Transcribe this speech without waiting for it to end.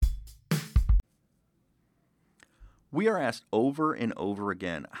We are asked over and over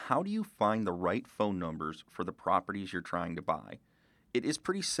again, how do you find the right phone numbers for the properties you're trying to buy? It is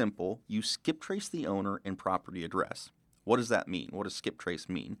pretty simple. You skip trace the owner and property address. What does that mean? What does skip trace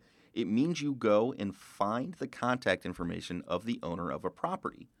mean? It means you go and find the contact information of the owner of a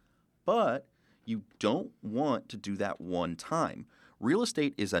property. But you don't want to do that one time. Real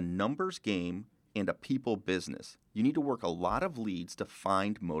estate is a numbers game and a people business. You need to work a lot of leads to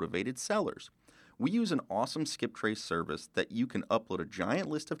find motivated sellers. We use an awesome skip trace service that you can upload a giant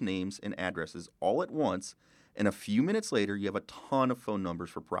list of names and addresses all at once, and a few minutes later you have a ton of phone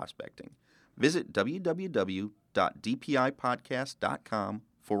numbers for prospecting. Visit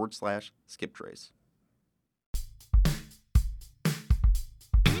www.dpipodcast.com/skip trace.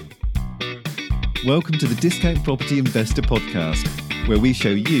 Welcome to the Discount Property Investor Podcast, where we show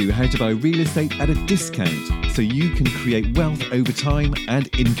you how to buy real estate at a discount so you can create wealth over time and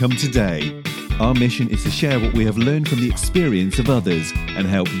income today. Our mission is to share what we have learned from the experience of others and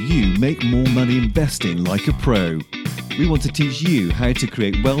help you make more money investing like a pro. We want to teach you how to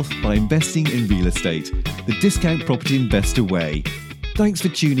create wealth by investing in real estate, the Discount Property Investor way. Thanks for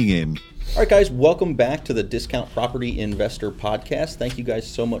tuning in. All right, guys, welcome back to the Discount Property Investor Podcast. Thank you guys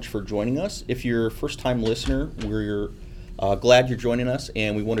so much for joining us. If you're a first-time listener, we're glad you're joining us,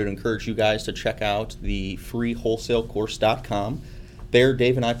 and we wanted to encourage you guys to check out the free wholesalecourse.com. There,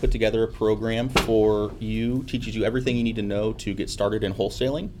 Dave and I put together a program for you, teaches you everything you need to know to get started in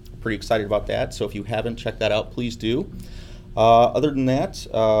wholesaling. Pretty excited about that, so if you haven't checked that out, please do. Other than that,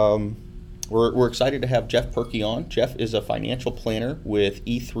 we're excited to have Jeff Purkey on. Jeff is a financial planner with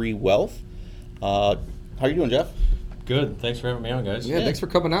E3 Wealth. How are you doing, Jeff? Good. Thanks for having me on, guys. Yeah, thanks for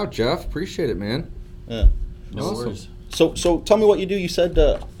coming out, Jeff. Appreciate it, man. Yeah. No Awesome. worries. So tell me what you do. You said,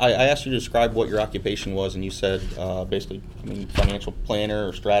 I asked you to describe what your occupation was, and you said basically, financial planner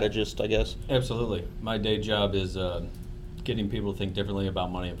or strategist, I guess. Absolutely. My day job is getting people to think differently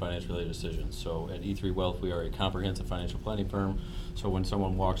about money and financial-related decisions. So at E3 Wealth, we are a comprehensive financial planning firm. So when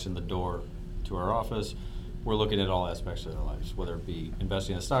someone walks in the door to our office, we're looking at all aspects of their lives, whether it be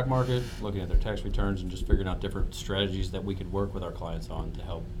investing in the stock market, looking at their tax returns, and just figuring out different strategies that we could work with our clients on to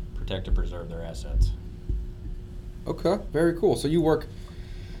help protect and preserve their assets. Okay, very cool. So you work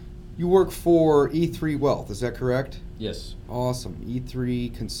for E3 Wealth, is that correct? Yes. Awesome. E3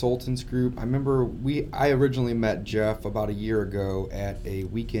 Consultants Group. I remember I originally met Jeff about a year ago at a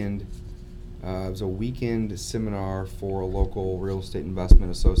weekend. It was a weekend seminar for a local real estate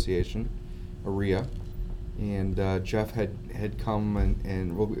investment association, AREA, and Jeff had come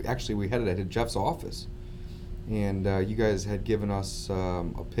and we had it at Jeff's office, and you guys had given us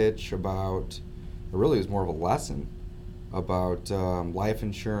a pitch about. It really was more of a lesson about life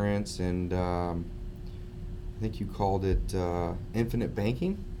insurance, and I think you called it infinite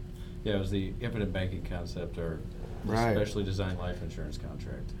banking. Yeah, it was the infinite banking concept, or the Right. specially designed life insurance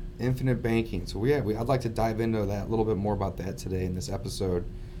contract. Infinite banking. So I'd like to dive into that a little bit more about that today in this episode.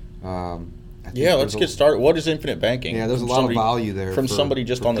 Let's get started. What is infinite banking? Yeah, there's a lot of value there From for- somebody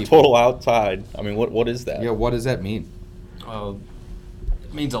just for on the people. total outside. What is that? Yeah, what does that mean?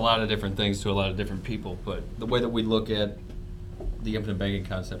 It means a lot of different things to a lot of different people, but the way that we look at the infinite banking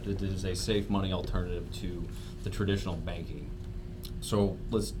concept, it is a safe money alternative to the traditional banking. So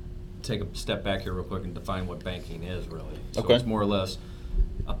let's take a step back here real quick and define what banking is really. So Okay. It's more or less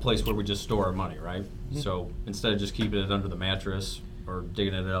a place where we just store our money, right? Mm-hmm. So instead of just keeping it under the mattress or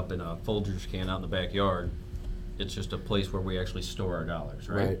digging it up in a Folgers can out in the backyard, it's just a place where we actually store our dollars,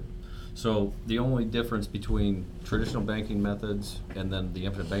 right? So the only difference between traditional banking methods and then the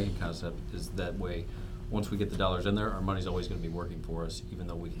infinite banking concept is that way, once we get the dollars in there, our money's always going to be working for us, even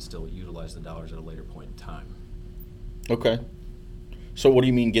though we can still utilize the dollars at a later point in time. Okay. So what do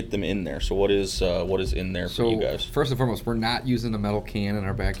you mean get them in there? So what is in there for you guys? First and foremost, we're not using a metal can in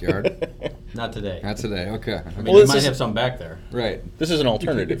our backyard. Not today. Not today. Okay. I mean, Well, we this might is- have some back there. Right. This is an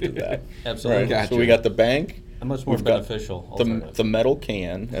alternative to that. Absolutely. Right? Gotcha. So we got the bank. A much more We've got beneficial the alternative. metal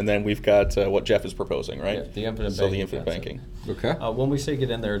can, and then we've got what Jeff is proposing, right? Yeah, the infinite So the banking infinite concept. banking. Okay. When we say get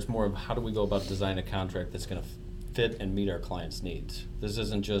in there, it's more of how do we go about designing a contract that's going to fit and meet our clients' needs. This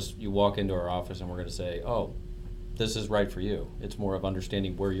isn't just you walk into our office and we're going to say, oh, this is right for you. It's more of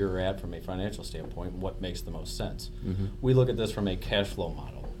understanding where you're at from a financial standpoint and what makes the most sense. Mm-hmm. We look at this from a cash flow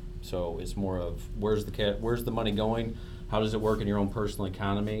model. So it's more of where's the money going, how does it work in your own personal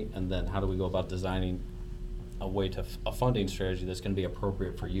economy, and then how do we go about designing a funding strategy that's going to be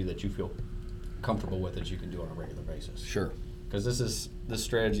appropriate for you that you feel comfortable with that you can do on a regular basis. Sure. Because this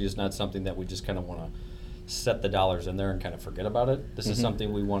strategy is not something that we just kind of want to set the dollars in there and kind of forget about it. This is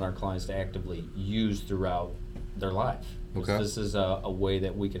something we want our clients to actively use throughout their life. Okay. This is a way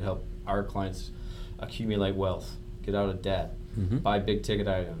that we can help our clients accumulate wealth get out of debt, buy big ticket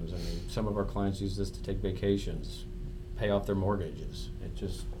items. I mean, some of our clients use this to take vacations, pay off their mortgages.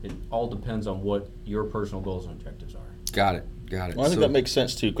 It all depends on what your personal goals and objectives are. Got it. Well, I think that makes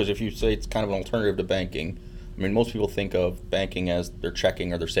sense too, because if you say it's kind of an alternative to banking, I mean, most people think of banking as their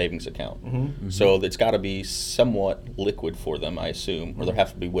checking or their savings account. So it's got to be somewhat liquid for them, I assume, or there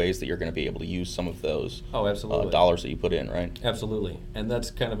have to be ways that you're going to be able to use some of those absolutely. Dollars that you put in, right? Absolutely, and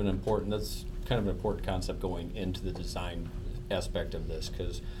that's kind of an important concept going into the design aspect of this,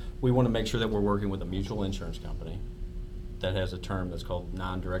 because we want to make sure that we're working with a mutual insurance company that has a term that's called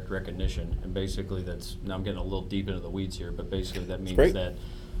non-direct recognition, and basically now I'm getting a little deep into the weeds here, but basically that means that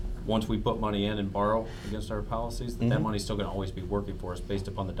once we put money in and borrow against our policies, that money's still going to always be working for us based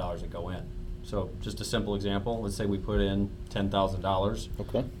upon the dollars that go in. So just a simple example, let's say we put in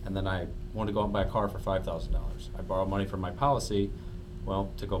 $10,000, and then I want to go out and buy a car for $5,000. I borrow money from my policy,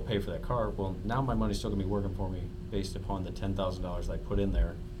 to go pay for that car. Well, now my money's still going to be working for me based upon the $10,000 I put in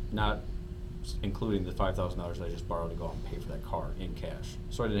there, not including the $5,000 that I just borrowed to go out and pay for that car in cash.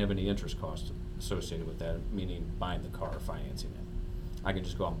 So I didn't have any interest costs associated with that, meaning buying the car or financing it. I can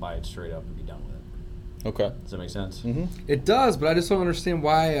just go out and buy it straight up and be done with it. Okay. Does that make sense? It does, but I just don't understand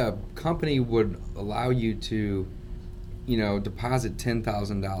why a company would allow you to, deposit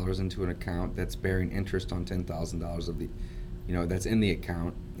 $10,000 into an account that's bearing interest on $10,000 of the, that's in the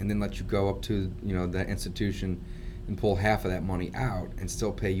account, and then let you go up to, the institution and pull half of that money out and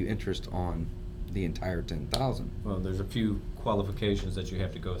still pay you interest on the entire $10,000. Well, there's a few qualifications that you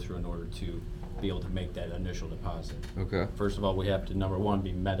have to go through in order to be able to make that initial deposit. Okay. First of all, we have to, number one,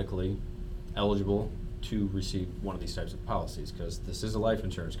 be medically eligible to receive one of these types of policies, because this is a life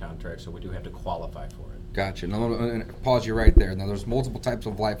insurance contract, so we do have to qualify for it. Gotcha. Now, I'm going to pause you right there. Now, there's multiple types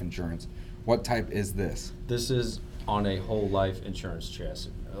of life insurance. What type is this? This is on a whole life insurance chassis,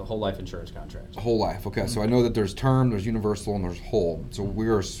 a whole life insurance contract. Whole life. Okay. So I know that there's term, there's universal, and there's whole. So we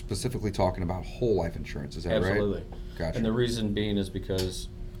are specifically talking about whole life insurance. Is that right? Absolutely. Gotcha. And the reason being is because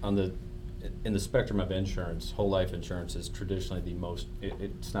in the spectrum of insurance, whole life insurance is traditionally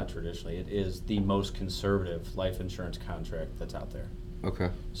it's not traditionally, it is the most conservative life insurance contract that's out there. Okay.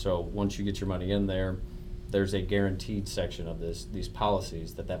 So once you get your money in there, there's a guaranteed section of these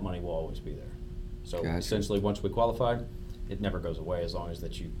policies that money will always be there. So Gotcha. Essentially, once we qualify, it never goes away as long as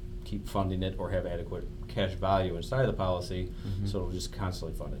that you keep funding it or have adequate cash value inside of the policy, so it'll just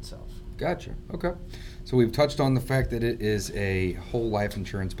constantly fund itself. Gotcha. Okay. So we've touched on the fact that it is a whole life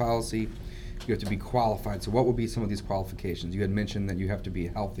insurance policy. You have to be qualified. So what would be some of these qualifications? You had mentioned that you have to be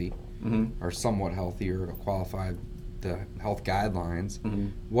healthy or somewhat healthy or to qualify the health guidelines.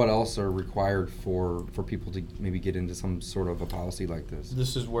 What else are required for people to maybe get into some sort of a policy like this?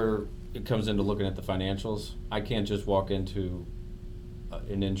 This is where it comes into looking at the financials. I can't just walk into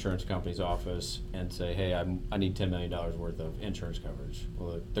an insurance company's office and say, hey, I need $10 million worth of insurance coverage.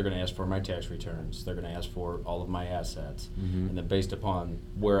 Well, they're going to ask for my tax returns. They're going to ask for all of my assets. And then based upon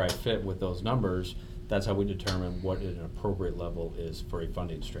where I fit with those numbers, that's how we determine what an appropriate level is for a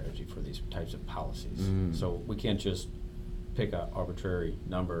funding strategy for these types of policies. So we can't just pick an arbitrary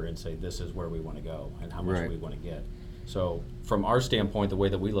number and say this is where we want to go and how much we want to get. So from our standpoint, the way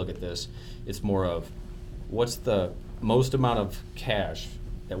that we look at this, it's more of what's the most amount of cash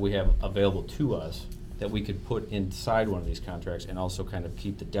that we have available to us that we could put inside one of these contracts and also kind of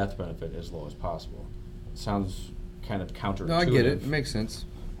keep the death benefit as low as possible. Sounds kind of counterintuitive. No, I get it. It makes sense.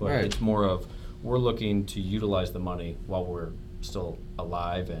 But it's more of we're looking to utilize the money while we're still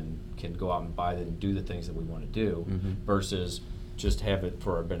alive and can go out and buy it and do the things that we want to do versus just have it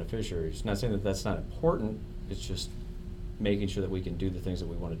for our beneficiaries. Not saying that that's not important. It's just making sure that we can do the things that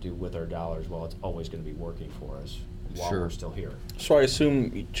we want to do with our dollars while it's always going to be working for us while we're still here. So I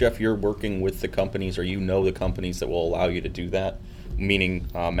assume, Jeff, you're working with the companies, or the companies that will allow you to do that, meaning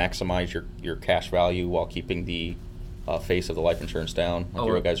maximize your cash value while keeping the face of the life insurance down.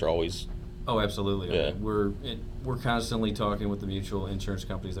 You guys are always. Oh, absolutely. Yeah. We're constantly talking with the mutual insurance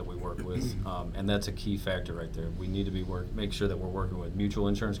companies that we work with, and that's a key factor right there. We need to make sure that we're working with mutual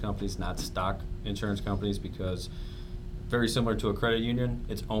insurance companies, not stock insurance companies, because very similar to a credit union,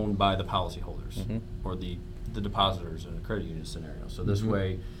 it's owned by the policyholders or the depositors in a credit union scenario. So this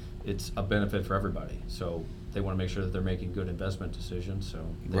way, it's a benefit for everybody. So they want to make sure that they're making good investment decisions, so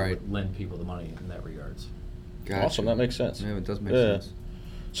they would lend people the money in that regards. Gotcha. Awesome, that makes sense. Yeah, it does make sense.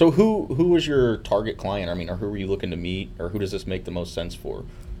 So who was your target client? I mean, or who were you looking to meet, or who does this make the most sense for?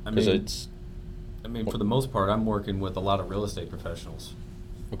 I mean, for the most part, I'm working with a lot of real estate professionals.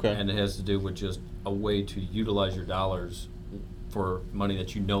 Okay. And it has to do with just a way to utilize your dollars for money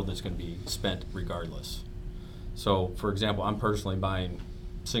that you know that's going to be spent regardless. So, for example, I'm personally buying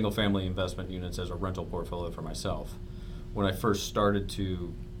single-family investment units as a rental portfolio for myself. When I first started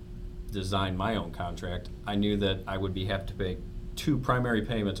to design my own contract, I knew that I would have to pay 2 primary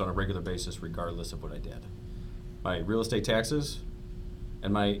payments on a regular basis regardless of what I did. My real estate taxes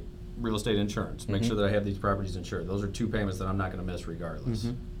and my real estate insurance. Make sure that I have these properties insured. Those are 2 payments that I'm not going to miss regardless.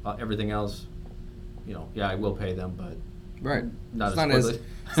 Everything else, I will pay them, but Right. not It's as quickly.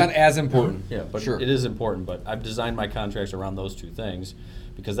 it's not as important. Yeah, but sure. it is important. But I've designed my contracts around those 2 things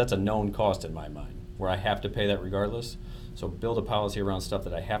because that's a known cost in my mind, where I have to pay that regardless. So build a policy around stuff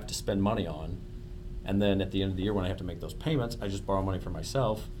that I have to spend money on, and then at the end of the year when I have to make those payments, I just borrow money from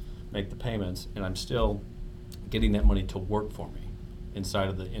myself, make the payments, and I'm still getting that money to work for me inside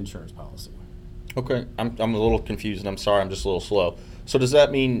of the insurance policy. Okay, I'm a little confused, and I'm sorry, I'm just a little slow. So does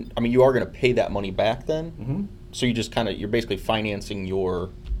that mean, you are going to pay that money back then? Mm-hmm. So you just you're basically financing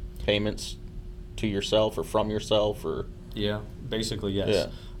your payments to yourself or from yourself, or? Yeah, basically yes.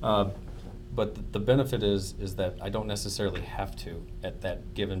 Yeah. But the benefit is that I don't necessarily have to at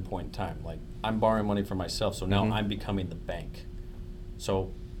that given point in time. Like, I'm borrowing money from myself, so now I'm becoming the bank.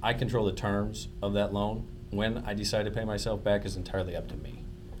 So I control the terms of that loan. When I decide to pay myself back is entirely up to me.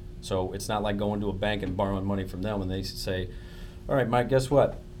 So it's not like going to a bank and borrowing money from them and they say, all right, Mike, guess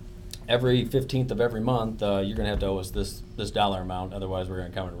what? Every 15th of every month, you're going to have to owe us this dollar amount. Otherwise, we're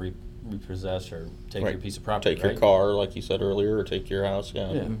going to come and repossess or take your piece of property. Take your car, like you said earlier, or take your house.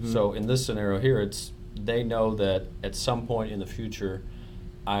 Yeah. Yeah. So in this scenario here, they know that at some point in the future,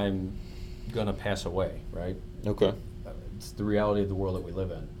 I'm going to pass away, right? Okay. It's the reality of the world that we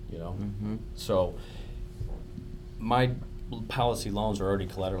live in, So my policy loans are already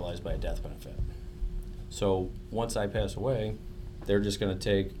collateralized by a death benefit. So once I pass away, they're just going to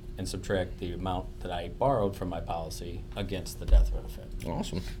take and subtract the amount that I borrowed from my policy against the death benefit.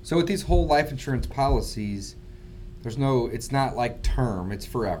 Awesome. So with these whole life insurance policies, it's not like term, it's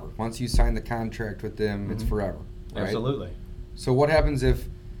forever. Once you sign the contract with them, it's forever. Right? Absolutely. So what happens if,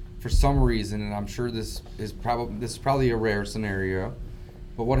 for some reason, and I'm sure this is probably a rare scenario,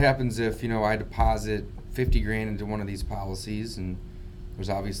 but what happens if, I deposit $50,000 into one of these policies, and there's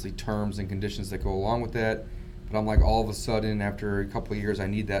obviously terms and conditions that go along with that, but I'm like, all of a sudden, after a couple of years, I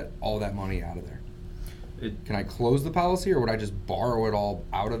need all that money out of there. Can I close the policy, or would I just borrow it all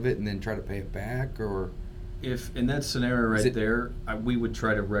out of it and then try to pay it back, or? If in that scenario there, we would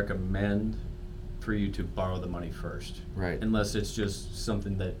try to recommend for you to borrow the money first. Right. Unless it's just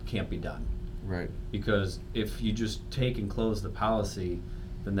something that can't be done. Right. Because if you just take and close the policy,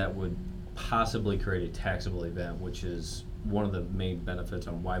 then that would possibly create a taxable event, which is one of the main benefits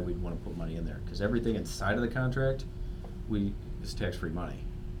on why we'd want to put money in there. Because everything inside of the contract is tax-free money.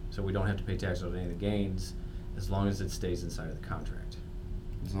 So we don't have to pay tax on any of the gains as long as it stays inside of the contract.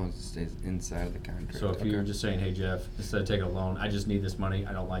 As long as it stays inside of the contract. So if you're just saying, hey, Jeff, instead of taking a loan, I just need this money,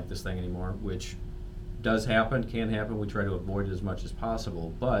 I don't like this thing anymore, which does happen, can happen. We try to avoid it as much as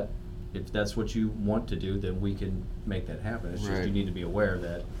possible. But if that's what you want to do, then we can make that happen. It's just you need to be aware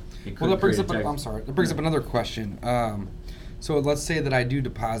that it could that brings create up. I'm sorry. That brings up another question. So let's say that I do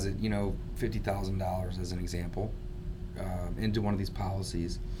deposit, $50,000 as an example, into one of these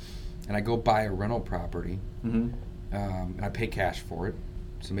policies, and I go buy a rental property, and I pay cash for it.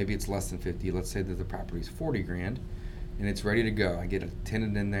 So maybe it's less than 50. Let's say that the property is $40,000, and it's ready to go. I get a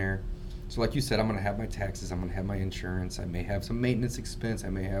tenant in there. So like you said, I'm going to have my taxes. I'm going to have my insurance. I may have some maintenance expense. I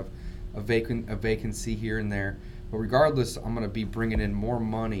may have a vacancy here and there. But regardless, I'm going to be bringing in more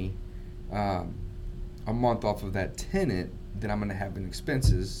money a month off of that tenant than I'm going to have in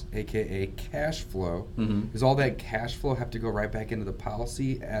expenses, aka cash flow. Does all that cash flow have to go right back into the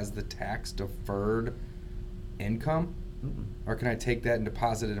policy as the tax deferred income? Or can I take that and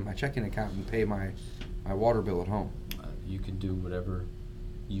deposit it in my checking account and pay my water bill at home? You can do whatever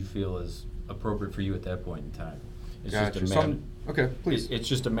you feel is appropriate for you at that point in time. It's Gotcha. just a matter. Okay, please. It's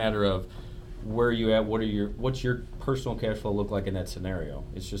just a matter of where are you at. What's your personal cash flow look like in that scenario?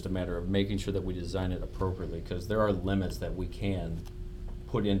 It's just a matter of making sure that we design it appropriately, because there are limits that we can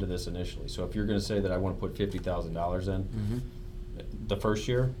put into this initially. So if you're going to say that I want to put $50,000 in the first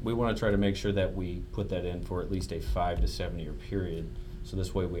year, we want to try to make sure that we put that in for at least a 5 to 7 year period. So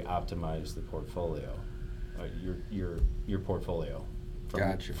this way we optimize the portfolio, your portfolio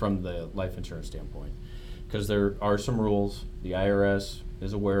from the life insurance standpoint. Because there are some rules. The IRS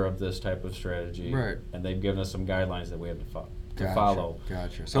is aware of this type of strategy, right, and they've given us some guidelines that we have to follow.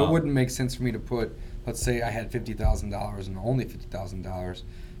 Gotcha. So it wouldn't make sense for me to put, let's say I had $50,000 and only $50,000,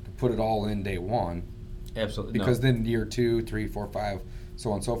 to put it all in day one. Absolutely. Because then year 2, 3, 4, 5, so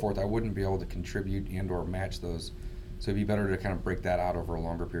on and so forth, I wouldn't be able to contribute and or match those So it'd be better to kind of break that out over a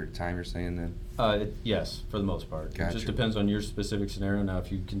longer period of time, you're saying then? Yes, for the most part. Gotcha. It just depends on your specific scenario. Now,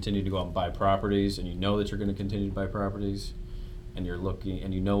 if you continue to go out and buy properties, and you know that you're going to continue to buy properties, and you're looking,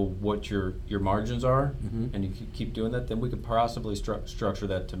 and you know what your margins are, and you keep doing that, then we could possibly structure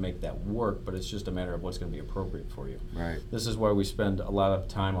that to make that work. But it's just a matter of what's going to be appropriate for you. Right. This is why we spend a lot of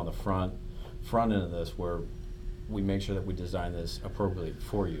time on the front end of this, where we make sure that we design this appropriately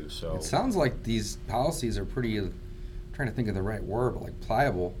for you. So It sounds like these policies are pretty, trying to think of the right word, but like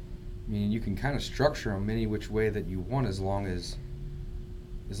pliable. I mean, you can kind of structure them any which way that you want, as long as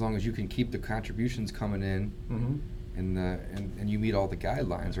you can keep the contributions coming in, and you meet all the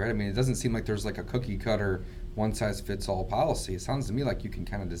guidelines, right? I mean, it doesn't seem like there's like a cookie cutter, one size fits all policy. It sounds to me like you can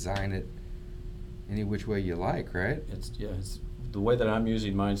kind of design it any which way you like, right? It's the way that I'm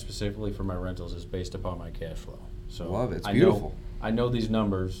using mine specifically for my rentals is based upon my cash flow. So Love it. It's beautiful. I know these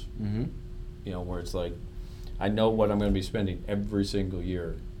numbers, where it's like, I know what I'm going to be spending every single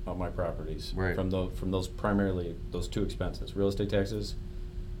year on my properties, right, from those primarily those two expenses, real estate taxes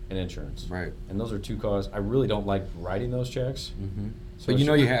and insurance. Right. And those are two costs. I really don't like writing those checks. So but you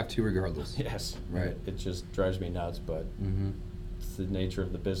know you have to regardless. Yes. Right. It just drives me nuts, but it's the nature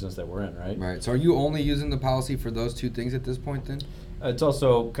of the business that we're in, right? Right. So are you only using the policy for those two things at this point then? It's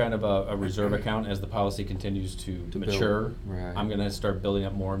also kind of a reserve account as the policy continues to mature. Right. I'm going to start building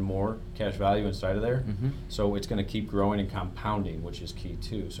up more and more cash value inside of there. So it's going to keep growing and compounding, which is key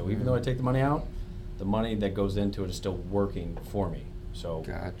too. So even though I take the money out, the money that goes into it is still working for me. So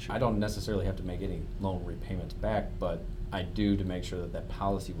gotcha. I don't necessarily have to make any loan repayments back, but I do to make sure that that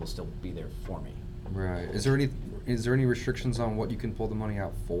policy will still be there for me. Right. Is there any restrictions on what you can pull the money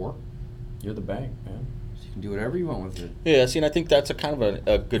out for? You're the bank, man. You can do whatever you want with it. Yeah, see, and I think that's a kind of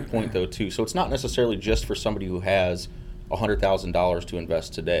a good point, though, too. So it's not necessarily just for somebody who has $100,000 to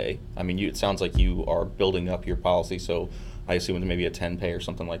invest today. I mean, it sounds like you are building up your policy, so I assume it's maybe a 10-pay or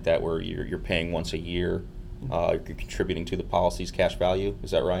something like that, where you're paying once a year. You're contributing to the policy's cash value.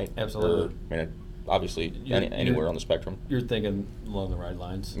 Is that right? Absolutely. Or, I mean, obviously, anywhere on the spectrum. You're thinking along the right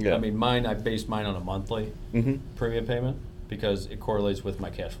lines. Yeah. I mean, I based mine on a monthly premium payment because it correlates with my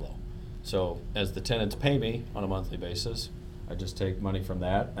cash flow. So as the tenants pay me on a monthly basis, I just take money from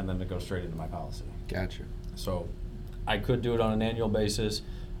that and then it goes straight into my policy. Gotcha. So I could do it on an annual basis.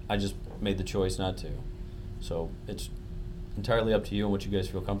 I just made the choice not to. So it's entirely up to you and what you guys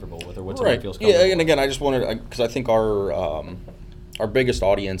feel comfortable with, or what somebody feels comfortable with. Yeah, and again, I just wanted, because I think our biggest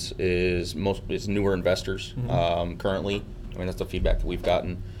audience is newer investors currently. I mean, that's the feedback that we've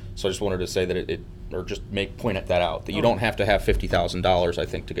gotten. So I just wanted to say that or just point that out, that you don't have to have $50,000, I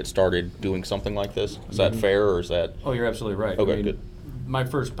think, to get started doing something like this. Is that fair, or is that? Oh, you're absolutely right. Okay, good. My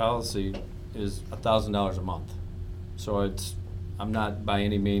first policy is $1,000 a month. So I'm not by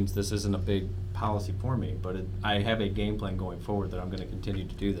any means, this isn't a big policy for me, but I have a game plan going forward that I'm going to continue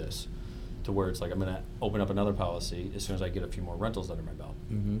to do this, to where it's like I'm going to open up another policy as soon as I get a few more rentals under my belt.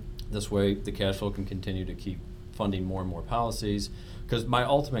 This way the cash flow can continue to keep funding more and more policies, because my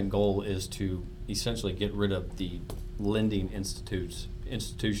ultimate goal is to essentially get rid of the lending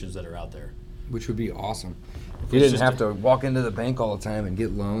institutions that are out there. Which would be awesome. If you didn't have to walk into the bank all the time and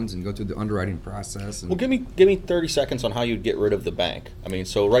get loans and go through the underwriting process. Well, give me 30 seconds on how you'd get rid of the bank. I mean,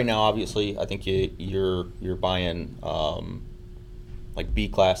 so right now, obviously, I think you're buying like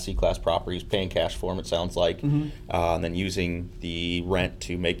B-class, C-class properties, paying cash for them, it sounds like, and then using the rent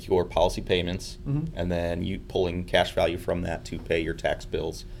to make your policy payments, and then you pulling cash value from that to pay your tax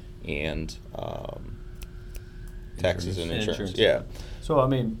bills and taxes and insurance. Yeah. So, I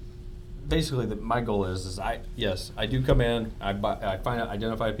mean, basically, my goal is I do come in,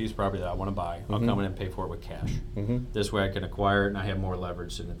 identify a piece of property that I want to buy. I'll come in and pay for it with cash. This way I can acquire it and I have more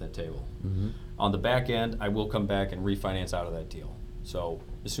leverage sitting at that table. On the back end, I will come back and refinance out of that deal. So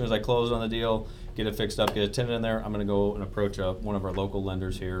as soon as I close on the deal, get it fixed up, get a tenant in there, I'm going to go and approach one of our local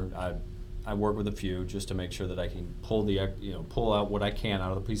lenders here. I work with a few just to make sure that I can pull out what I can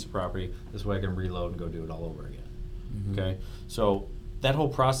out of the piece of property. This way I can reload and go do it all over again. Okay, so that whole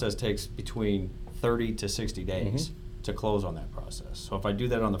process takes between 30 to 60 days to close on that process. So if I do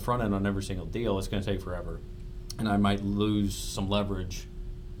that on the front end on every single deal, it's going to take forever, and I might lose some leverage.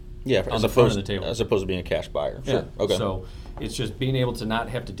 Yeah, on the front of the table, as opposed to being a cash buyer. Sure. Yeah. Okay. So it's just being able to not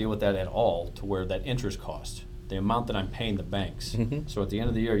have to deal with that at all, to where that interest cost, the amount that I'm paying the banks. So at the end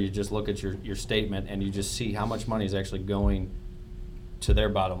of the year, you just look at your statement and you just see how much money is actually going to their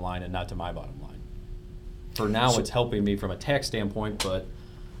bottom line and not to my bottom line. For now, it's helping me from a tax standpoint, but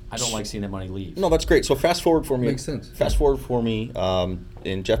I don't like seeing that money leave. No, that's great. So fast forward for me. Makes sense. Fast forward for me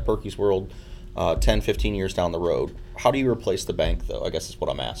in Jeff Purkey's world. 10, 15 years down the road, how do you replace the bank, though? I guess is what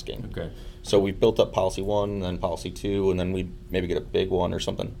I'm asking. Okay. So we've built up policy 1, then policy 2, and then we maybe get a big one or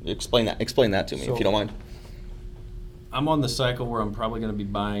something. Explain that to me, So- if you don't mind. I'm on the cycle where I'm probably going to be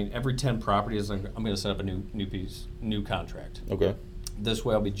buying every 10 properties. I'm going to set up a new contract. Okay. This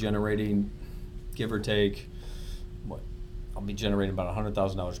way, I'll be generating, give or take, I'll be generating about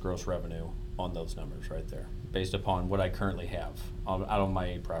 $100,000 gross revenue on those numbers right there, based upon what I currently have out on my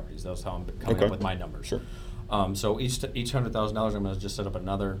 8 properties. That's how I'm coming Okay. up with my numbers. Sure. So each $100,000, I'm going to just set up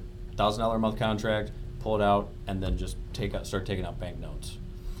another $1,000 a month contract, pull it out, and then just start taking out bank notes.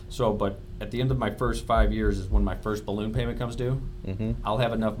 So, but at the end of my first 5 years is when my first balloon payment comes due. Mm-hmm. I'll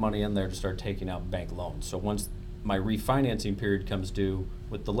have enough money in there to start taking out bank loans. So once my refinancing period comes due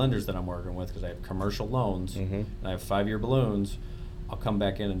with the lenders that I'm working with, because I have commercial loans and I have 5-year balloons, I'll come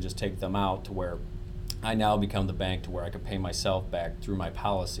back in and just take them out to where I now become the bank to where I can pay myself back through my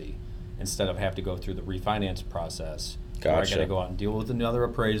policy instead of have to go through the refinance process. Where I got to Gotcha. go out and deal with another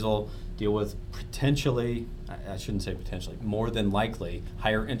appraisal, deal with potentially, I shouldn't say potentially, more than likely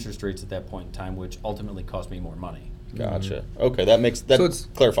higher interest rates at that point in time, which ultimately cost me more money. Gotcha. Okay, that So it's-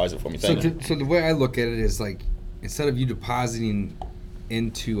 clarifies it for me. Thank you. So the way I look at it is like, instead of you depositing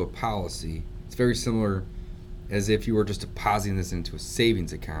into a policy, it's very similar as if you were just depositing this into a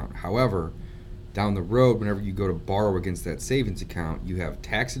savings account. However, down the road, whenever you go to borrow against that savings account, you have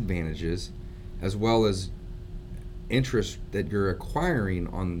tax advantages as well as interest that you're acquiring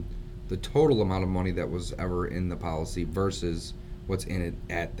on the total amount of money that was ever in the policy versus what's in it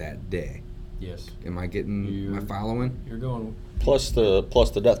at that day. Yes. Am I getting my following? You're going, Plus the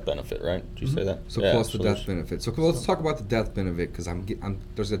death benefit, right? Did you say that? So Yeah, plus the death there's- benefit. So let's talk about the death benefit because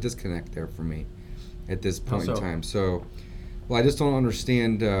there's a disconnect there for me at this point in so? time. So, well, I just don't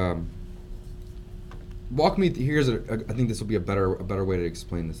understand. Walk me. I think this will be a better way to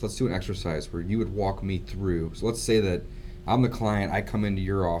explain this. Let's do an exercise where you would walk me through. So let's say that I'm the client. I come into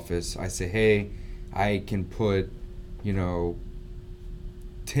your office. I say, hey, I can put,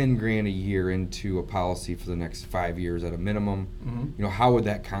 $10,000 a year into a policy for the next 5 years at a minimum. Mhm. How would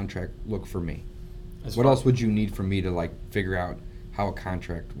that contract look for me? as What far- else would you need from me to figure out how a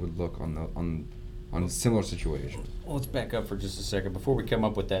contract would look on a similar situation? Well, let's back up for just a second. Before we come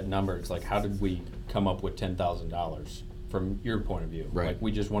up with that number, it's like, how did we come up with $10,000 from your point of view? Right. Like,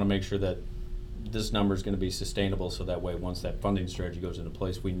 we just want to make sure that this number is going to be sustainable, so that way, once that funding strategy goes into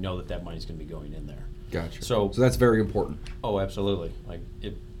place, we know that that money's going to be going in there. Gotcha. So- that's very important. Oh, absolutely. Like,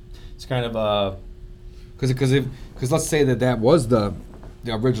 it's kind of Because let's say that was the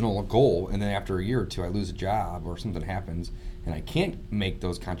original goal, and then after a year or two, I lose a job or something happens, and I can't make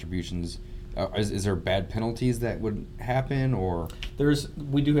those contributions. Is there bad penalties that would happen, or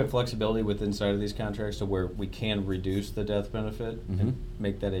we do have flexibility with inside of these contracts to where we can reduce the death benefit and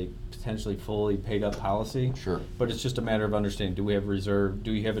make that a potentially fully paid up policy. Sure. But it's just a matter of understanding, do we have reserve,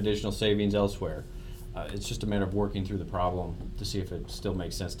 do we have additional savings elsewhere? It's just a matter of working through the problem to see if it still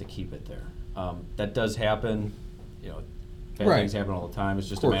makes sense to keep it there. That does happen, bad Right. things happen all the time. It's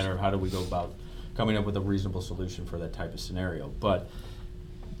just a course. matter of how do we go about coming up with a reasonable solution for that type of scenario. But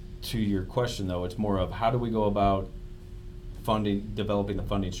to your question, though, it's more of how do we go about developing the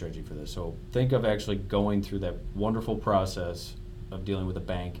funding strategy for this. So think of actually going through that wonderful process of dealing with a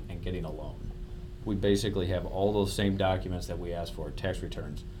bank and getting a loan. We basically have all those same documents that we ask for: tax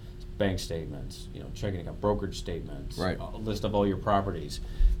returns, bank statements, checking account, brokerage statements, Right. a list of all your properties.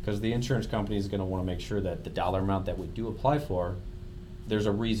 Because the insurance company is going to want to make sure that the dollar amount that we do apply for, there's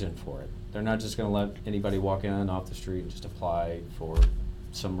a reason for it. They're not just going to let anybody walk in off the street and just apply for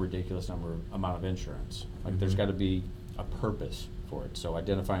some ridiculous amount of insurance. Like, there's got to be a purpose for it. So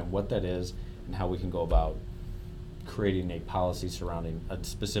identifying what that is and how we can go about creating a policy surrounding a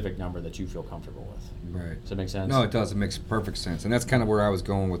specific number that you feel comfortable with. right? Does that make sense? No, it does. It makes perfect sense, and that's kind of where I was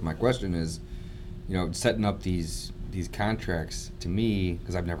going with my question. Is setting up these contracts, to me,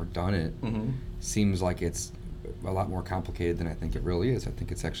 because I've never done it, Mm-hmm. seems like it's a lot more complicated than I think it really is. I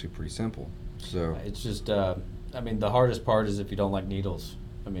think it's actually pretty simple. So It's just, the hardest part is if you don't like needles.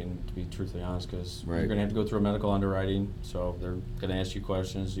 To be truthfully honest, because Right. you're going to have to go through a medical underwriting, so they're going to ask you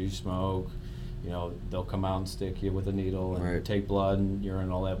questions. Do you smoke? They'll come out and stick you with a needle and Right. take blood and urine,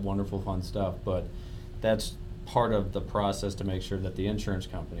 all that wonderful fun stuff. But that's part of the process to make sure that the insurance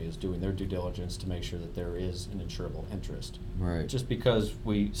company is doing their due diligence to make sure that there is an insurable interest. right. Just because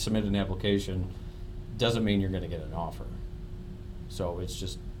we submit an application doesn't mean you're going to get an offer. So it's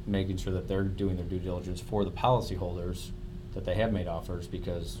just making sure that they're doing their due diligence for the policyholders, that they have made offers,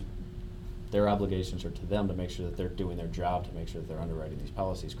 because their obligations are to them to make sure that they're doing their job to make sure that they're underwriting these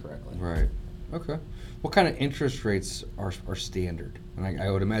policies correctly. Right. Okay. What kind of interest rates are standard? And I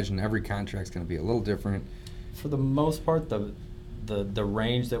would imagine every contract's going to be a little different. For the most part, the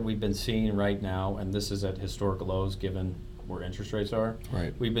range that we've been seeing right now, and this is at historical lows given where interest rates are.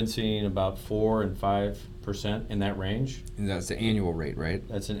 Right. We've been seeing about 4 and 5% in that range. And that's the annual rate, right?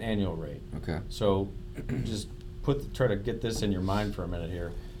 That's an annual rate. Okay. So just try to get this in your mind for a minute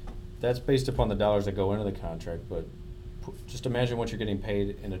here. That's based upon the dollars that go into the contract, but just imagine what you're getting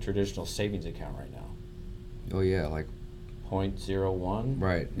paid in a traditional savings account right now. Oh yeah, like 0.01.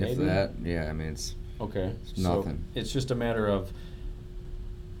 right. Maybe? If that, yeah. I mean, it's Okay. nothing. So it's just a matter of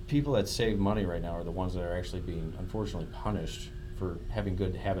people that save money right now are the ones that are actually being unfortunately punished for having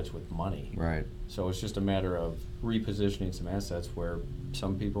good habits with money. right. So it's just a matter of repositioning some assets where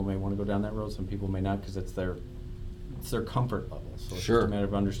some people may want to go down that road, some people may not because it's their comfort level. So it's Sure. just a matter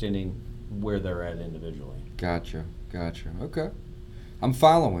of understanding where they're at individually. Gotcha. Okay. I'm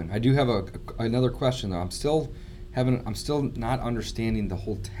following. I do have another question though. I'm still not understanding the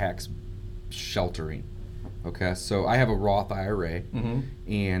whole tax sheltering. Okay, so I have a Roth IRA,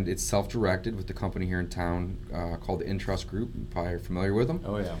 and it's self-directed with the company here in town called the Intrust Group. You probably are familiar with them.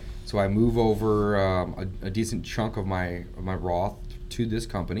 Oh yeah. So I move over a decent chunk of my Roth to this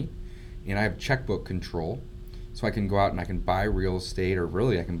company, and I have checkbook control, so I can go out and I can buy real estate, or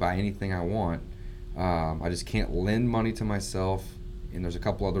really I can buy anything I want. I just can't lend money to myself, and there's a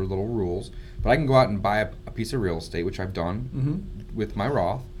couple other little rules. But I can go out and buy a piece of real estate, which I've done with my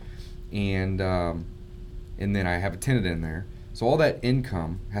Roth, and then I have a tenant in there. So all that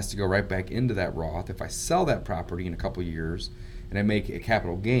income has to go right back into that Roth. If I sell that property in a couple years and I make a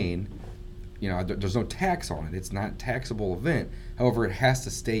capital gain, there's no tax on it. It's not a taxable event. However, it has to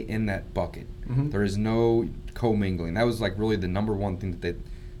stay in that bucket. There is no commingling. That was like really the number one thing that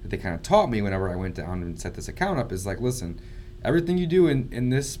they kind of taught me whenever I went down and set this account up is like, listen, everything you do in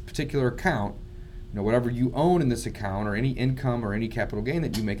this particular account, whatever you own in this account or any income or any capital gain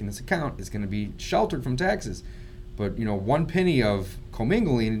that you make in this account is going to be sheltered from taxes. But, 1 penny of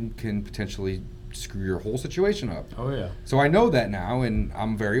commingling can potentially screw your whole situation up. Oh yeah. So I know that now, and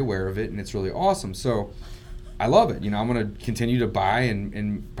I'm very aware of it, and it's really awesome. So I love it. I'm going to continue to buy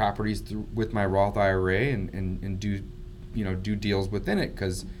in properties with my Roth IRA and do, do deals within it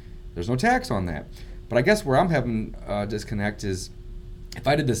because there's no tax on that. But I guess where I'm having a disconnect is if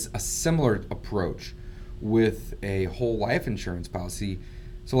I did a similar approach with a whole life insurance policy.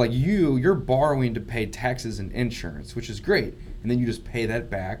 So like you're borrowing to pay taxes and insurance, which is great, and then you just pay that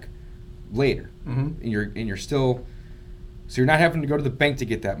back later, and you're still, so you're not having to go to the bank to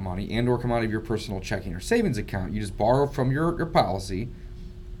get that money and or come out of your personal checking or savings account. You just borrow from your policy,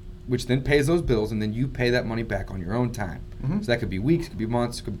 which then pays those bills, and then you pay that money back on your own time. So that could be weeks, could be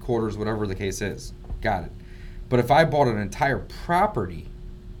months, could be quarters, whatever the case is. Got it. But if I bought an entire property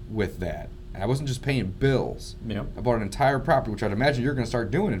with that, and I wasn't just paying bills, Yeah. I bought an entire property, which I'd imagine you're going to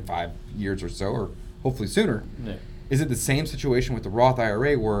start doing in 5 years or so, or hopefully sooner. Yeah. Is it the same situation with the Roth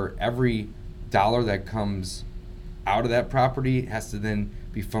IRA where every dollar that comes out of that property has to then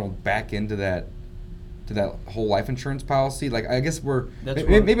be funneled back into that whole life insurance policy? Like, I guess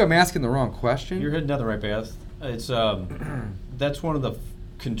maybe I'm asking the wrong question. You're heading down the right path. It's that's one of the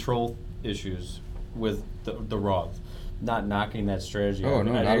control issues with the Roth. Not knocking that strategy. Oh,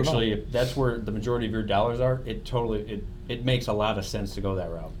 no, not at all. If that's where the majority of your dollars are, it makes a lot of sense to go that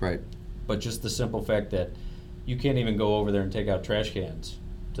route. Right. But just the simple fact that you can't even go over there and take out trash cans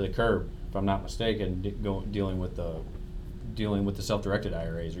to the curb, if I'm not mistaken, dealing with the self-directed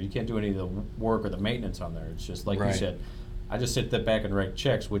IRAs, or you can't do any of the work or the maintenance on there. It's just like you Right. said, I just sit back and write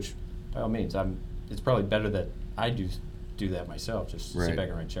checks, which by all means, it's probably better that I do that myself, just Right. sit back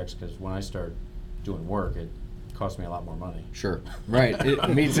and write checks, because when I start doing work, it costs me a lot more money. Sure. Right.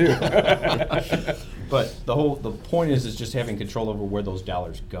 Me too. But the point is just having control over where those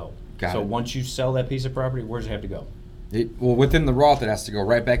dollars go. Got So it. once you sell that piece of property, where does it have to go? Well, within the Roth, it has to go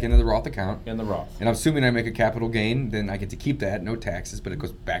right back into the Roth account. In the Roth. And I'm assuming I make a capital gain, then I get to keep that, no taxes, but it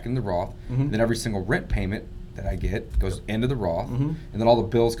goes back in the Roth. And then every single rent payment that I get goes into the Roth, and then all the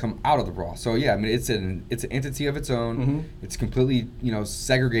bills come out of the Roth. So yeah, I mean it's an entity of its own. It's completely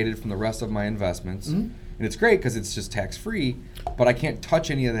segregated from the rest of my investments, and it's great because it's just tax free. But I can't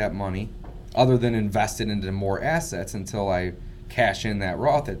touch any of that money other than invest it into more assets until I cash in that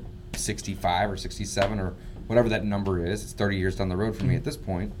Roth at 65 or 67 or whatever that number is. It's 30 years down the road for me at this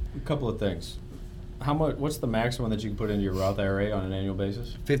point. A couple of things. How much? What's the maximum that you can put into your Roth IRA on an annual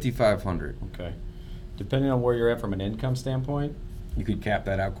basis? 5,500. Okay. Depending on where you're at from an income standpoint, You could cap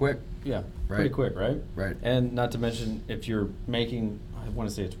that out quick. yeah, Right. pretty quick, right? Right. And not to mention, if you're making, I want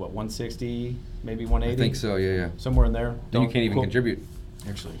to say it's what, 160, maybe 180? I think so. Yeah. Somewhere in there. Then you Don't can't even quote- contribute.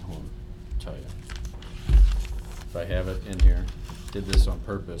 Actually, hold on. tell you. If I have it in here, did this on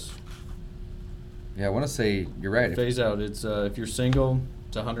purpose. Yeah, I want to say you're right. Phase out. It's if you're single,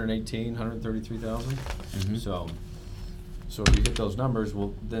 it's 118, 133,000. Mhm. So if you hit those numbers,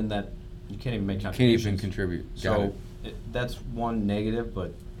 well, then that you can't even make You can't contributions. even contribute. Got So it. that's one negative,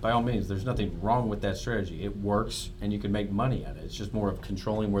 but by all means, there's nothing wrong with that strategy. It works, and you can make money at it. It's just more of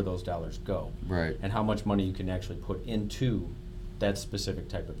controlling where those dollars go, Right. and how much money you can actually put into that specific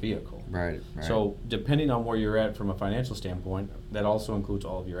type of vehicle. Right. Right. So depending on where you're at from a financial standpoint, that also includes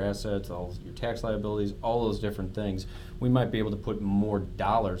all of your assets, all of your tax liabilities, all those different things. We might be able to put more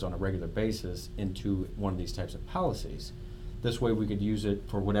dollars on a regular basis into one of these types of policies. This way we could use it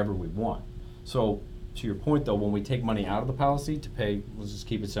for whatever we want. So to your point though, when we take money out of the policy to pay, let's just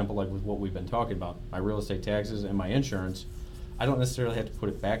keep it simple like with what we've been talking about, my real estate taxes and my insurance, I don't necessarily have to put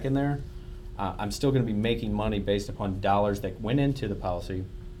it back in there. I'm still going to be making money based upon dollars that went into the policy.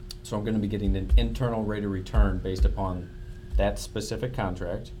 So I'm going to be getting an internal rate of return based upon that specific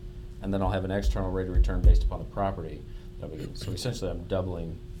contract, and then I'll have an external rate of return based upon the property that we get. So essentially I'm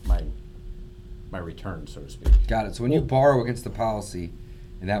doubling my return, so to speak. Got it. So when you borrow against the policy,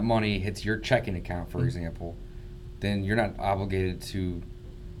 and that money hits your checking account, for example, then you're not obligated to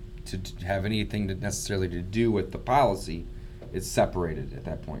have anything necessarily to do with the policy. It's separated at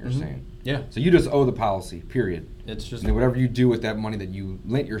that point. You're saying. Yeah. So you just owe the policy. Period. It's just And then whatever you do with that money that you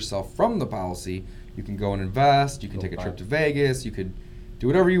lent yourself from the policy, you can go and invest. You can Go take a buy. trip to Vegas. You could do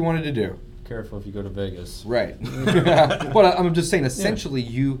whatever you wanted to do. careful if you go to Vegas. Right. But I'm just saying, essentially,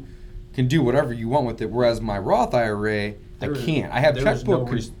 you can do whatever you want with it. Whereas my Roth IRA, I can't. I have checkbook.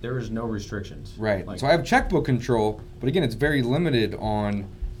 There is no restrictions. Right. Like, So I have checkbook control, but again, it's very limited on,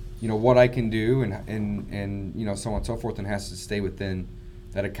 what I can do and so on and so forth, and has to stay within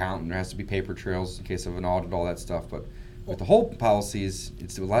that account, and there has to be paper trails in case of an audit, all that stuff. But with the whole policies,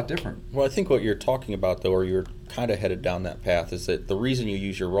 it's a lot different. Well, I think what you're talking about, though, or you're kind of headed down that path, is that the reason you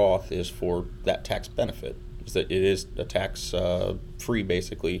use your Roth is for that tax benefit. Is that it is a tax-free,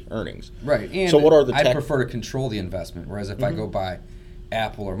 basically, earnings. Right. And so what are the I prefer to control the investment, whereas if I go buy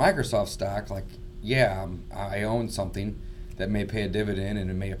Apple or Microsoft stock, I own something that may pay a dividend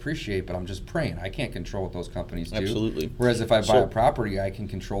and it may appreciate, but I'm just praying. I can't control what those companies do. Absolutely. Whereas if I buy a property, I can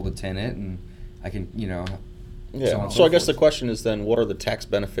control the tenant and I can, Yeah. so on and So I guess forth. the question is then, what are the tax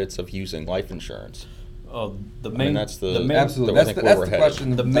benefits of using life insurance? The I main mean, that's the main, Absolutely. I That's think the, where that's we're the headed. question.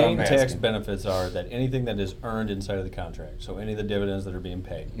 the that main I'm tax asking. benefits are that anything that is earned inside of the contract, so any of the dividends that are being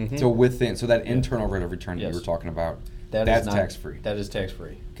paid, So that internal rate of return that Yes. you were talking about, that that's is not, tax-free. That is tax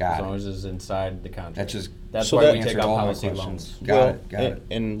free. Got as it. long as it's inside the contract. That's So why that we take answered out all my policy questions. loans. Got it.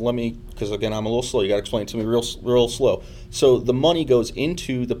 And let me, because again, I'm a little slow. You got to explain it to me real slow. So the money goes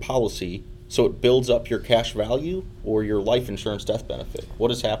into the policy, so it builds up your cash value or your life insurance death benefit.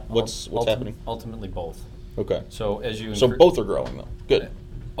 What is what's happening? Ultimately, both. Okay. So as you So both are growing though. Good.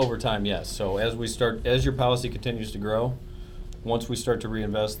 over time, yes. So as your policy continues to grow, once we start to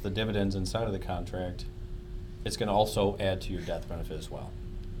reinvest the dividends inside of the contract, it's going to also add to your death benefit as well.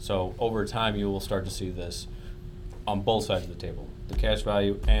 So over time, you will start to see this on both sides of the table. The cash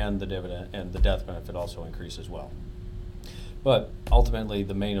value and the dividend and the death benefit also increase as well. But ultimately,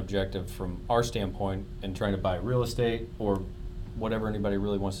 the main objective from our standpoint in trying to buy real estate or whatever anybody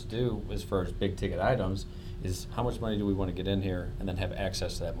really wants to do as far as big ticket items is how much money do we want to get in here and then have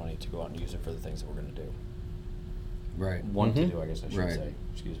access to that money to go out and use it for the things that we're going to do. Right. Want to do, I guess I should Right. say.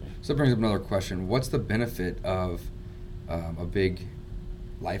 Excuse me. So that brings up another question. What's the benefit of a big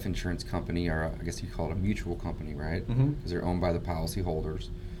life insurance company, or I guess you call it a mutual company, right? Because they're owned by the policyholders,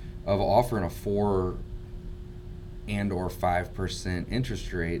 of offering a 4 and or 5%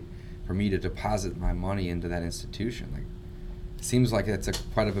 interest rate for me to deposit my money into that institution? Like, it seems like it's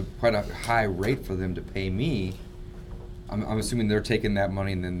quite a high rate for them to pay me. I'm assuming they're taking that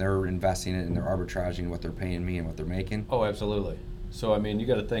money and then they're investing it and they're arbitraging what they're paying me and what they're making. Oh, absolutely. So I mean, you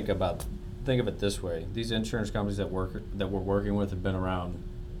got to think of it this way. These insurance companies that we're working with have been around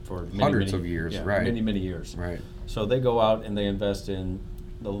for Hundreds many of years, yeah, right. many years. Right. So they go out and they'll invest in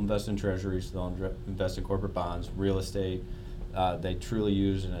treasuries, they'll invest in corporate bonds, real estate. They truly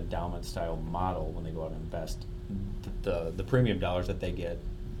use an endowment style model when they go out and invest the premium dollars that they get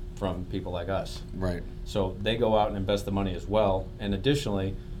from people like us. Right. So they go out and invest the money as well. And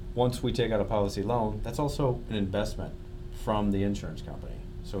additionally, once we take out a policy loan, that's also an investment from the insurance company.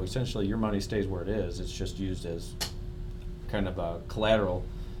 So essentially your money stays where it is. It's just used as kind of a collateral,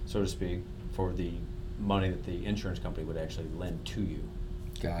 so to speak, for the money that the insurance company would actually lend to you.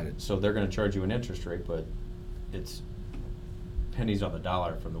 Got it. So they're going to charge you an interest rate, but it's pennies on the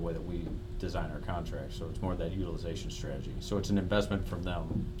dollar from the way that we design our contracts. So it's more that utilization strategy. So it's an investment from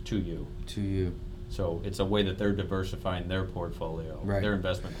them to you. To you. So it's a way that they're diversifying their portfolio, Right. their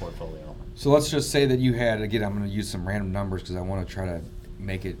investment portfolio. So let's just say that you had, again, I'm going to use some random numbers because I want to try to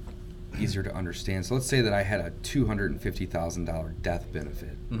make it easier to understand. So let's say that I had a $250,000 death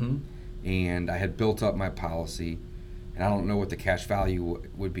benefit, Mm-hmm. and I had built up my policy, and I don't know what the cash value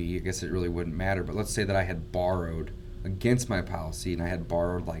would be. I guess it really wouldn't matter. But let's say that I had borrowed against my policy, and I had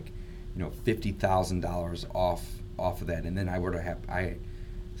borrowed $50,000 off of that, and then I were to have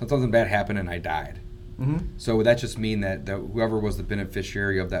something bad happened and I died. Mm-hmm. So would that just mean that whoever was the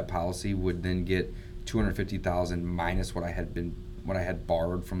beneficiary of that policy would then get $250,000 minus what I had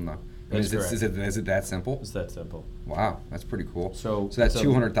borrowed from the? That's correct. Is it that simple? It's that simple. Wow, that's pretty cool. So that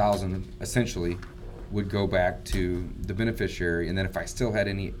 $200,000 essentially would go back to the beneficiary, and then if I still had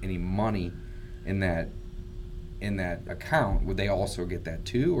any money in that account, would they also get that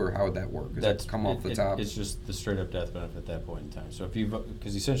too, or how would that work? Does that come off the top? It's just the straight up death benefit at that point in time. So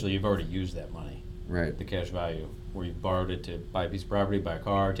because essentially you've already used that money, Right. the cash value, where you borrowed it to buy a piece of property, buy a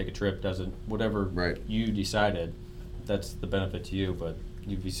car, take a trip, whatever Right. you decided, that's the benefit to you. But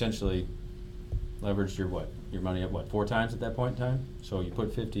you've essentially leveraged your money up 4 times at that point in time. So you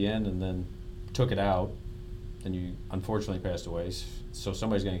put 50 in and then took it out, and you unfortunately passed away. So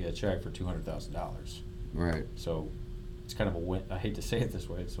somebody's going to get a check for $200,000. Right. So it's kind of a win. I hate to say it this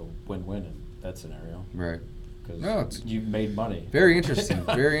way, it's a win-win in that scenario. Right. Because you've made money. Very interesting.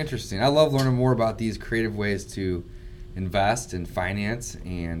 Very interesting. I love learning more about these creative ways to invest and finance,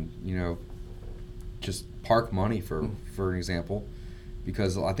 and just park money for an example,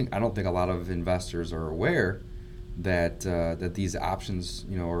 because I don't think a lot of investors are aware that these options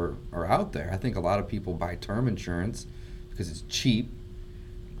are out there. I think a lot of people buy term insurance because it's cheap,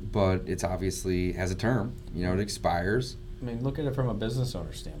 but it's obviously has a term. It expires. I mean, look at it from a business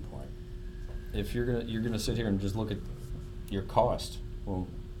owner standpoint. If you're gonna sit here and just look at your cost, well,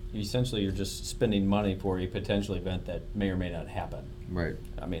 essentially you're just spending money for a potential event that may or may not happen. Right.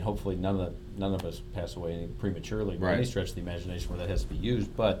 I mean, hopefully none of us pass away prematurely by Right. any stretch of the imagination where that has to be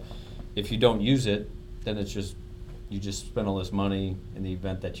used. But if you don't use it, then you just spend all this money in the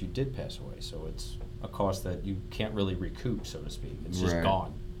event that you did pass away. So it's a cost that you can't really recoup, so to speak. It's just Right.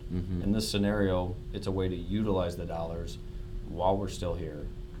 gone. Mm-hmm. In this scenario, it's a way to utilize the dollars while we're still here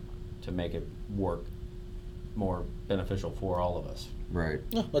to make it work more beneficial for all of us. Right.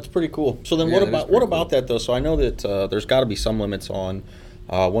 Yeah, that's pretty cool. So then, Yeah, what that is about pretty about cool. that though? So I know that there's got to be some limits on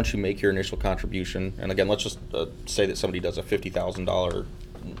once you make your initial contribution. And again, let's just say that somebody does a $50,000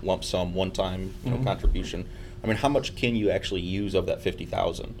 lump sum one time contribution. I mean, how much can you actually use of that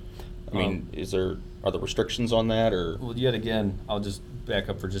 $50,000? I mean, are there restrictions on that, or? Well, yet again, I'll just back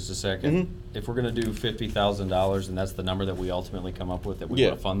up for just a second. Mhm. If we're going to do $50,000, and that's the number that we ultimately come up with that we Yeah.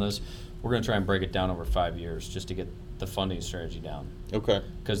 want to fund this, we're going to try and break it down over 5 years just to get the funding strategy down. Okay.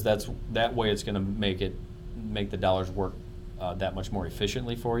 Because that way it's going to make the dollars work that much more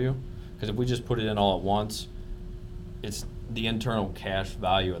efficiently for you. Because if we just put it in all at once, it's the internal cash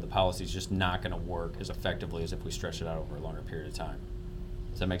value of the policy is just not going to work as effectively as if we stretch it out over a longer period of time.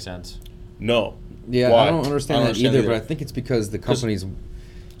 Does that make sense? No. Yeah, Why? I don't understand that understand either, but I think it's because the companies,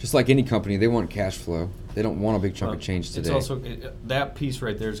 just like any company, they want cash flow. They don't want a big chunk of change today. It's also that piece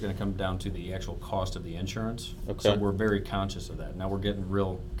right there is going to come down to the actual cost of the insurance. Okay. So we're very conscious of that. Now we're getting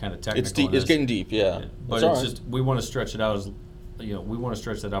real kind of technical. It's deep. in It's this. getting deep. Yeah. But That's it's all right. just we want to stretch it out we want to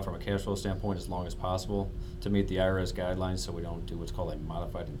stretch that out from a cash flow standpoint as long as possible to meet the IRS guidelines, so we don't do what's called a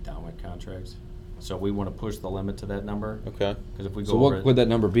modified endowment contract. So we want to push the limit to that number. Okay. Because if we go So over what would that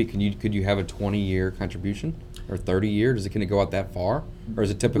number be? Could you have a 20-year contribution or 30-year? Can it go out that far, or is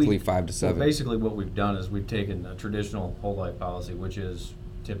it typically 5 to 7? Well, basically, what we've done is we've taken a traditional whole life policy, which is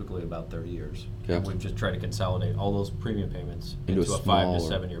typically about 30 years. Okay. And we've just tried to consolidate all those premium payments Into into a a 5 to smaller-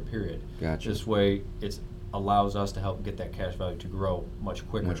 7 year period. Gotcha. This way, it allows us to help get that cash value to grow much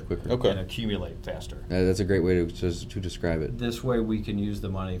quicker, Much quicker. Okay. and accumulate faster. That's a great way to describe it. This way, we can use the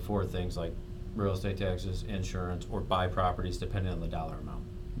money for things like real estate taxes, insurance, or buy properties depending on the dollar amount.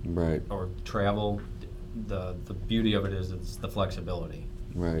 Right. Or travel. The beauty of it is it's the flexibility.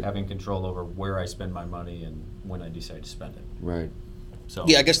 Right. Having control over where I spend my money and when I decide to spend it. Right. So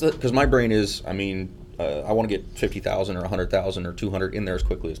Yeah, I guess because my brain is, I mean, I want to get 50,000 or 100,000 or 200 in there as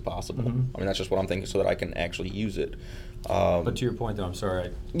quickly as possible. Mhm. I mean, that's just what I'm thinking, so that I can actually use it. But to your point, though, I'm sorry. I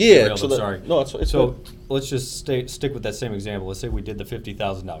Yeah, derailed, so I'm that- sorry. no, it's so good. let's just stick with that same example. Let's say we did the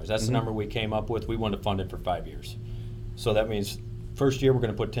 $50,000. That's Mm-hmm. the number we came up with. We want to fund it for 5 years. So that means first year we're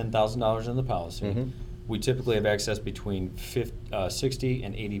going to put $10,000 in the policy. Mhm. we typically have access between 60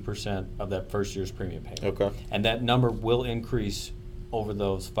 and 80% of that first year's premium payment. Okay. And that number will increase over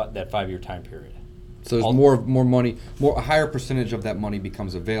that 5-year time period. So there's more money, a higher percentage of that money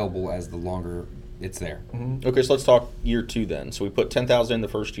becomes available as the longer it's there. Mm-hmm. Okay, so let's talk year 2 then. So we put $10,000 in the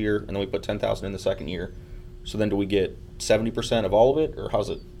first year, and then we put $10,000 in the second year. So then do we get 70% of all of it, or how's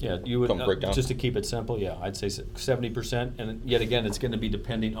it? Yeah, you would break down? just to keep it simple. Yeah, I'd say 70%, and yet again, it's going to be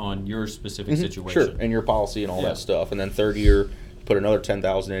depending on your specific situation. Sure, and your policy and all that stuff. And then third year, put another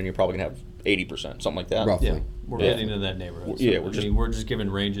 $10,000 in, you're probably gonna have 80%, something like that. Roughly. Yeah, we're getting into that neighborhood. Yeah, So, we're just giving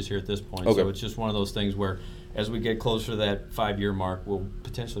ranges here at this point. Okay. So it's just one of those things where, as we get closer to that 5-year mark, we'll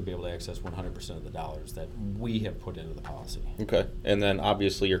potentially be able to access 100% of the dollars that we have put into the policy. Okay, and then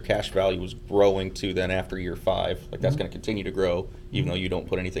obviously your cash value is growing too. Then after year 5, like that's going to continue to grow, even though you don't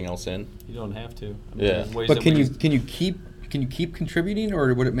put anything else in. You don't have to. Yeah. there's ways But that can we you keep contributing,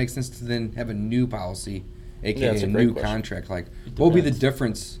 or would it make sense to then have a new policy, aka that's a a great new question. contract? Like, what would be the depends.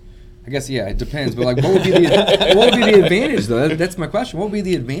 difference? I guess it depends. But like, what would be the advantage though? That's my question. What would be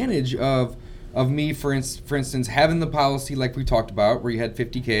the advantage of me, for instance, having the policy like we talked about, where you had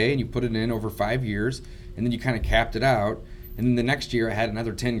 $50K and you put it in over 5 years, and then you kind of capped it out, and then the next year I had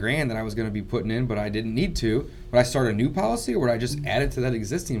another $10,000 that I was going to be putting in, but I didn't need to. Would I start a new policy, or would I just add it to that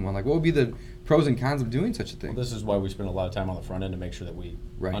existing one? Like, what would be the pros and cons of doing such a thing? Well, this is why we spend a lot of time on the front end to make sure that we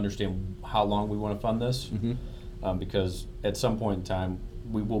Right. understand how long we want to fund this, because at some point in time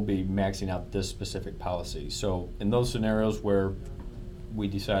we will be maxing out this specific policy. So in those scenarios where we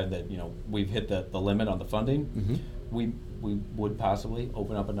decide that we've hit the limit on the funding, we would possibly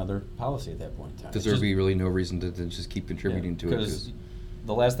open up another policy at that point in time. Does there be really no reason to just keep contributing to it? Because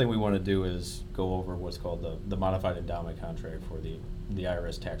the last thing we want to do is go over what's called the modified endowment contract for the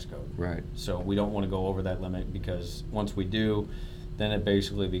IRS tax code. Right. So we don't want to go over that limit, because once we do, then it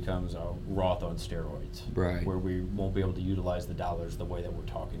basically becomes a Roth on steroids. Right. Where we won't be able to utilize the dollars the way that we're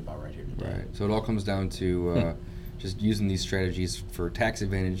talking about right here today. Right. So it all comes down to just using these strategies for tax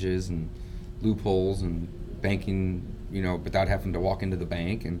advantages and loopholes and banking, without having to walk into the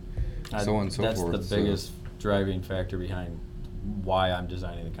bank and so on and so forth. That's the biggest driving factor behind why I'm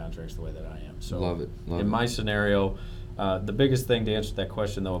designing the contracts the way that I am. So Love it. In my scenario, the biggest thing to answer that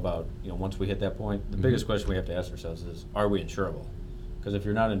question though about once we hit that point, the biggest question we have to ask ourselves is, are we insurable? Because if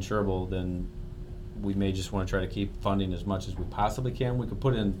you're not insurable, then we may just want to try to keep funding as much as we possibly can. We could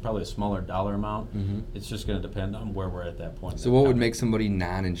put in probably a smaller dollar amount. It's just going to depend on where we're at that point. So what would make somebody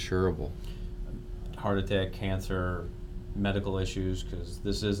non-insurable? Heart attack, cancer, medical issues, because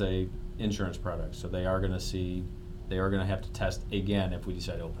this is a insurance product. So they are going to have to test again if we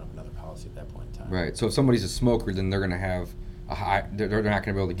decide to open up another policy at that point in time. Right. So if somebody's a smoker, then they're going to have they're not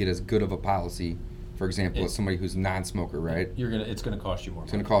going to be able to get as good of a policy, for example, as somebody who's non-smoker, right? It's going to cost you more money.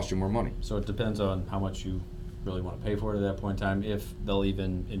 It's going to cost you more money. So it depends on how much you really want to pay for it at that point in time, if they'll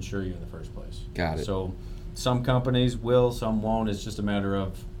even insure you in the first place. Got it. So some companies will, some won't. It's just a matter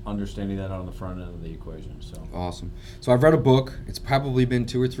of understanding that on the front end of the equation. So Awesome. So I've read a book. It's probably been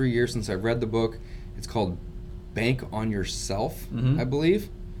 2 or 3 years since I've read the book. It's called Bank on Yourself, I believe.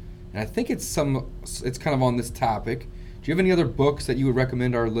 And I think it's kind of on this topic. Do you have any other books that you would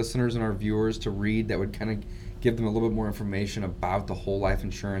recommend our listeners and our viewers to read that would kind of give them a little bit more information about the whole life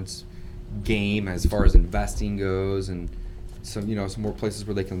insurance game as far as investing goes, and some more places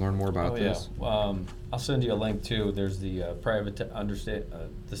where they can learn more about this? I'll send you a link too. There's the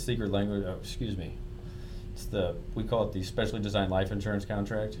the secret language. It's we call it the specially designed life insurance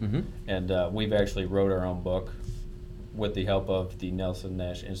contract, and we've actually wrote our own book with the help of the Nelson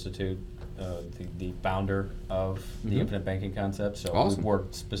Nash Institute, the founder of the infinite banking concept. So Awesome. we've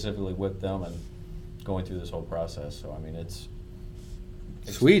worked specifically with them and going through this whole process. So I mean, it's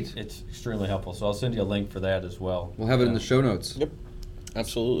Sweet. It's extremely helpful. So I'll send you a link for that as well. We'll have it in the show notes. Yep,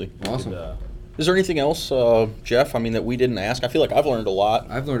 absolutely. Awesome. Is there anything else, Jeff? I mean, that we didn't ask? I feel like I've learned a lot.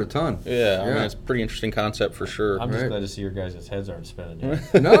 I've learned a ton. Yeah, I mean, it's a pretty interesting concept for sure. I'm just Right. glad to see your guys' heads aren't spinning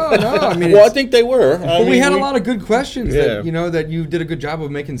yet. No, I mean, Well, I think they were. But we had a lot of good questions Yeah. that you did a good job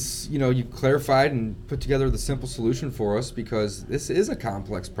of making, you clarified and put together the simple solution for us, because this is a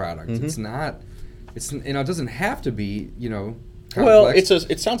complex product. It's not, it doesn't have to be, complex. Well,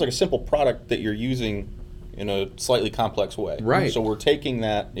 it sounds like a simple product that you're using in a slightly complex way. Right. So we're taking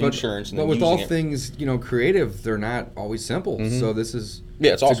that insurance and but then with using all it. things, creative, they're not always simple. So this is,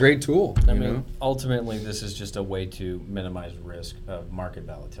 it's a awesome. great tool. I mean, ultimately, this is just a way to minimize risk of market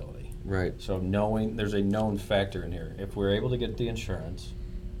volatility. Right. So there's a known factor in here. If we're able to get the insurance,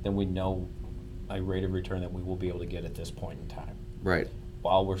 then we know a rate of return that we will be able to get at this point in time, Right.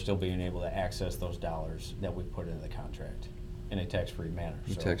 while we're still being able to access those dollars that we put into the contract. in a tax-free manner.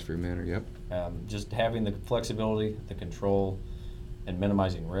 In a So, tax-free manner, yep. just having the flexibility, the control, and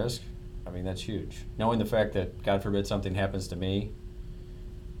minimizing risk, I mean, that's huge. Knowing the fact that, God forbid, something happens to me,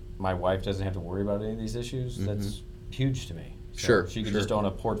 my wife doesn't have to worry about any of these issues, that's huge to me. So Sure, she can sure. just own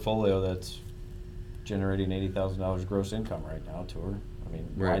a portfolio that's generating $80,000 gross income right now to her. I mean,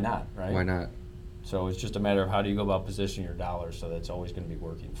 why Right. not, right? Why not? So it's just a matter of how do you go about positioning your dollars so that's always going to be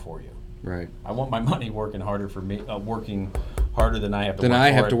working for you. Right. I want my money working harder for me, working harder than I have to Then work I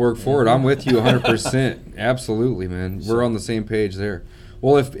for have it. to work for it. I'm with you 100%. Absolutely, man. We're on the same page there.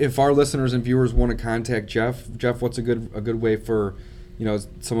 Well, if our listeners and viewers want to contact Jeff, what's a good way for,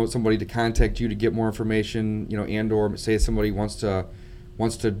 somebody to contact you to get more information, and or say somebody wants to,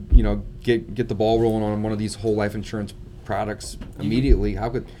 get the ball rolling on one of these whole life insurance products immediately.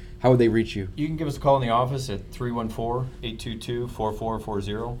 How would they reach you? You can give us a call in the office at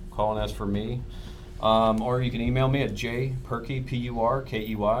 314-822-4440. Call and ask for me. Or you can email me at jpurkey,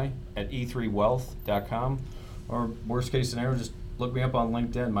 Purkey, at e3wealth.com. Or worst case scenario, just look me up on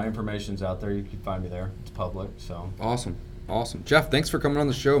LinkedIn. My information's out there. You can find me there. It's public. So Awesome. Jeff, thanks for coming on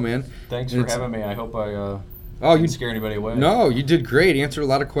the show, man. thanks And for having me. I hope I you didn't scare anybody away. No, you did great. Answered a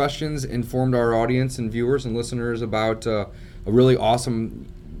lot of questions, informed our audience and viewers and listeners about a really awesome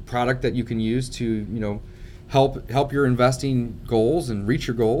product that you can use to, help your investing goals and reach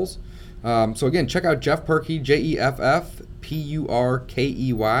your goals. So again, check out Jeff Purkey,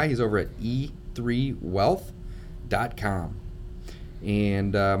 JEFFPURKEY. He's over at e3wealth.com.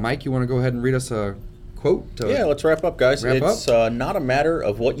 And Mike, you want to go ahead and read us a quote? Yeah, let's wrap up, guys. Wrap It's not a matter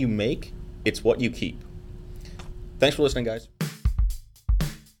of what you make, it's what you keep. Thanks for listening, guys.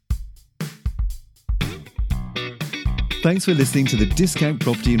 Thanks for listening to the Discount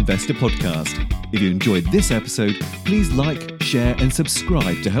Property Investor Podcast. If you enjoyed this episode, please like, share, and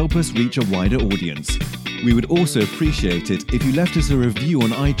subscribe to help us reach a wider audience. We would also appreciate it if you left us a review on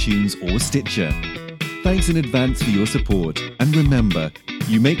iTunes or Stitcher. Thanks in advance for your support. And remember,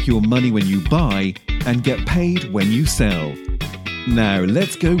 you make your money when you buy and get paid when you sell. Now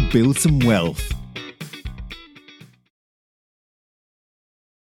let's go build some wealth.